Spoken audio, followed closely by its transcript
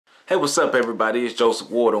Hey, what's up everybody? It's Joseph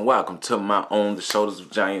Ward and welcome to my own The Shoulders of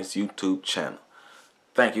Giants YouTube channel.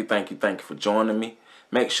 Thank you for joining me.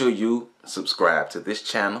 Make sure you subscribe to this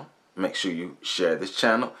channel. Make sure you share this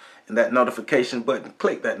channel and that notification button.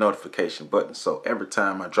 Click that notification button so every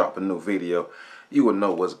time I drop a new video, you will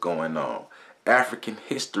know what's going on. African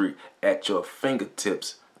history at your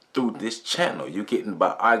fingertips through this channel. You're getting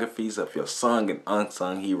biographies of your sung and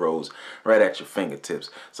unsung heroes right at your fingertips.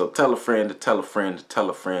 So tell a friend to tell a friend to tell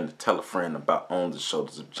a friend to tell a friend about On the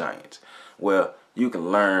Shoulders of Giants, where you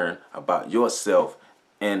can learn about yourself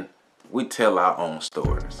and we tell our own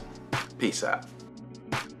stories. Peace out.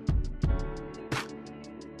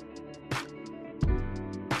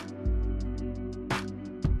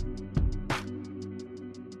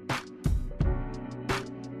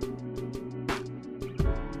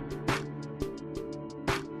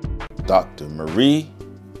 Dr. Marie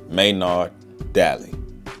Maynard Daly.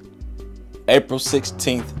 April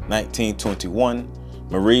 16, 1921,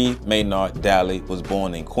 Marie Maynard Daly was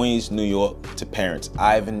born in Queens, New York to parents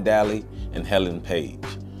Ivan Daly and Helen Page.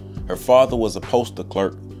 Her father was a postal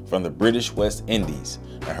clerk from the British West Indies,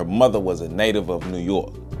 and her mother was a native of New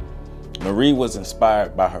York. Marie was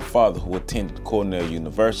inspired by her father, who attended Cornell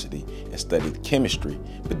University and studied chemistry,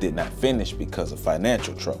 but did not finish because of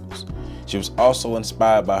financial troubles. She was also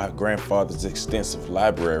inspired by her grandfather's extensive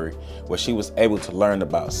library, where she was able to learn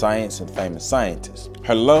about science and famous scientists.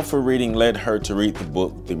 Her love for reading led her to read the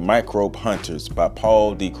book The Microbe Hunters by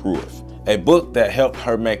Paul D. Kruif, a book that helped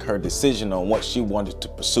her make her decision on what she wanted to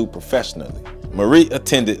pursue professionally. Marie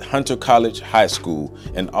attended Hunter College High School,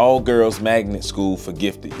 an all-girls magnet school for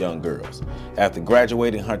gifted young girls. After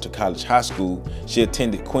graduating Hunter College High School, she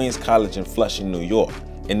attended Queens College in Flushing, New York.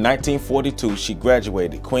 In 1942, she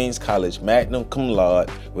graduated Queens College magna cum laude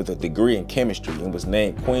with a degree in chemistry and was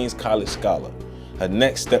named Queens College Scholar. Her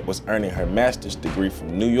next step was earning her master's degree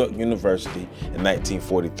from New York University in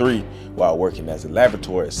 1943 while working as a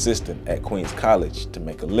laboratory assistant at Queens College to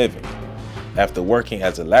make a living. After working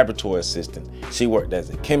as a laboratory assistant, she worked as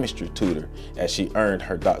a chemistry tutor as she earned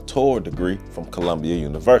her doctoral degree from Columbia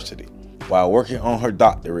University. While working on her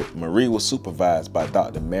doctorate, Marie was supervised by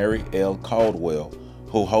Dr. Marie L. Caldwell,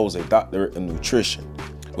 who holds a doctorate in nutrition.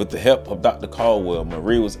 With the help of Dr. Caldwell,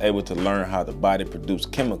 Marie was able to learn how the body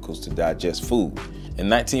produced chemicals to digest food. In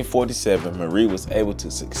 1947, Marie was able to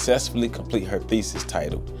successfully complete her thesis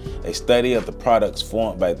titled A Study of the Products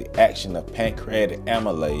Formed by the Action of Pancreatic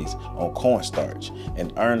Amylase on Corn Starch,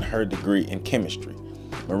 and earned her degree in chemistry.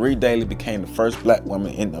 Marie Daly became the first black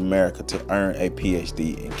woman in America to earn a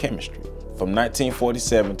PhD in chemistry. From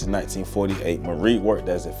 1947 to 1948, Marie worked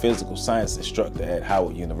as a physical science instructor at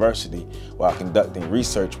Howard University while conducting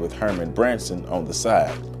research with Herman Branson on the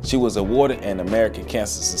side. She was awarded an American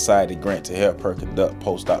Cancer Society grant to help her conduct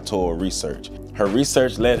postdoctoral research. Her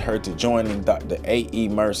research led her to joining Dr. A.E.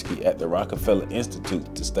 Mirsky at the Rockefeller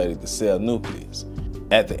Institute to study the cell nucleus.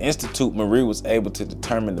 At the Institute, Marie was able to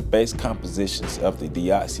determine the base compositions of the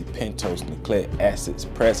deoxypentose nucleic acids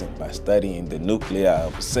present by studying the nuclei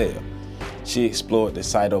of a cell. She explored the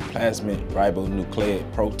cytoplasmic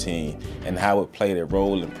ribonucleic protein and how it played a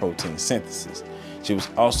role in protein synthesis. She was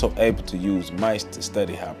also able to use mice to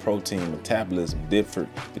study how protein metabolism differed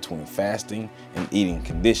between fasting and eating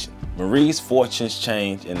conditions. Marie's fortunes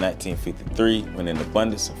changed in 1953 when an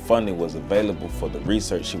abundance of funding was available for the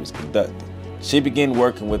research she was conducting. She began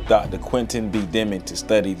working with Dr. Quentin B. Deming to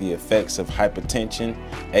study the effects of hypertension,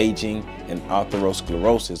 aging, and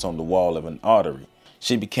atherosclerosis on the wall of an artery.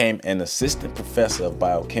 She became an assistant professor of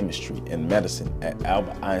biochemistry and medicine at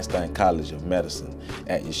Albert Einstein College of Medicine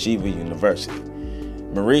at Yeshiva University.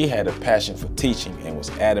 Marie had a passion for teaching and was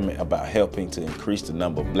adamant about helping to increase the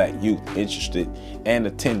number of black youth interested and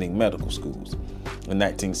attending medical schools. In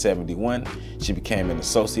 1971, she became an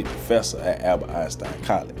associate professor at Albert Einstein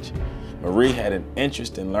College. Marie had an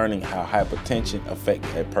interest in learning how hypertension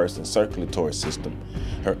affected a person's circulatory system.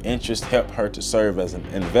 Her interest helped her to serve as an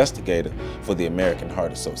investigator for the American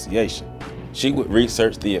Heart Association. She would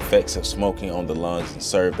research the effects of smoking on the lungs and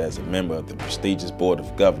served as a member of the prestigious Board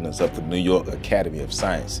of Governors of the New York Academy of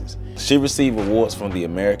Sciences. She received awards from the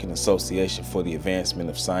American Association for the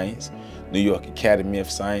Advancement of Science, New York Academy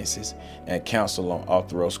of Sciences, and Council on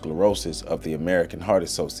Atherosclerosis of the American Heart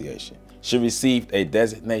Association. She received a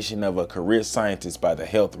designation of a career scientist by the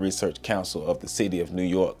Health Research Council of the City of New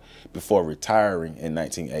York before retiring in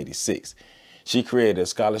 1986. She created a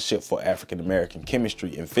scholarship for African American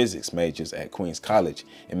chemistry and physics majors at Queens College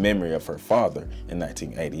in memory of her father in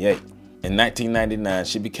 1988. In 1999,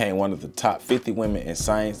 she became one of the top 50 women in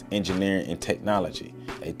science, engineering, and technology,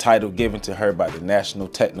 a title given to her by the National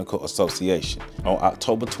Technical Association. On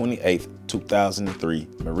October 28, 2003,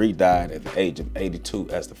 Marie died at the age of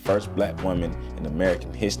 82 as the first Black woman in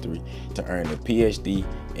American history to earn a PhD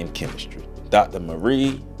in chemistry. Dr.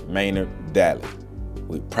 Marie Maynard Daly,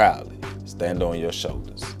 we proudly stand on your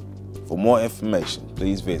shoulders. For more information,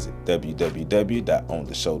 please visit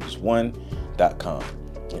www.ontheshoulders1.com.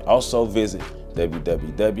 And also visit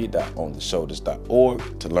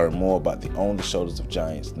www.ontheshoulders.org to learn more about the On the Shoulders of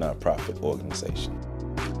Giants nonprofit organization.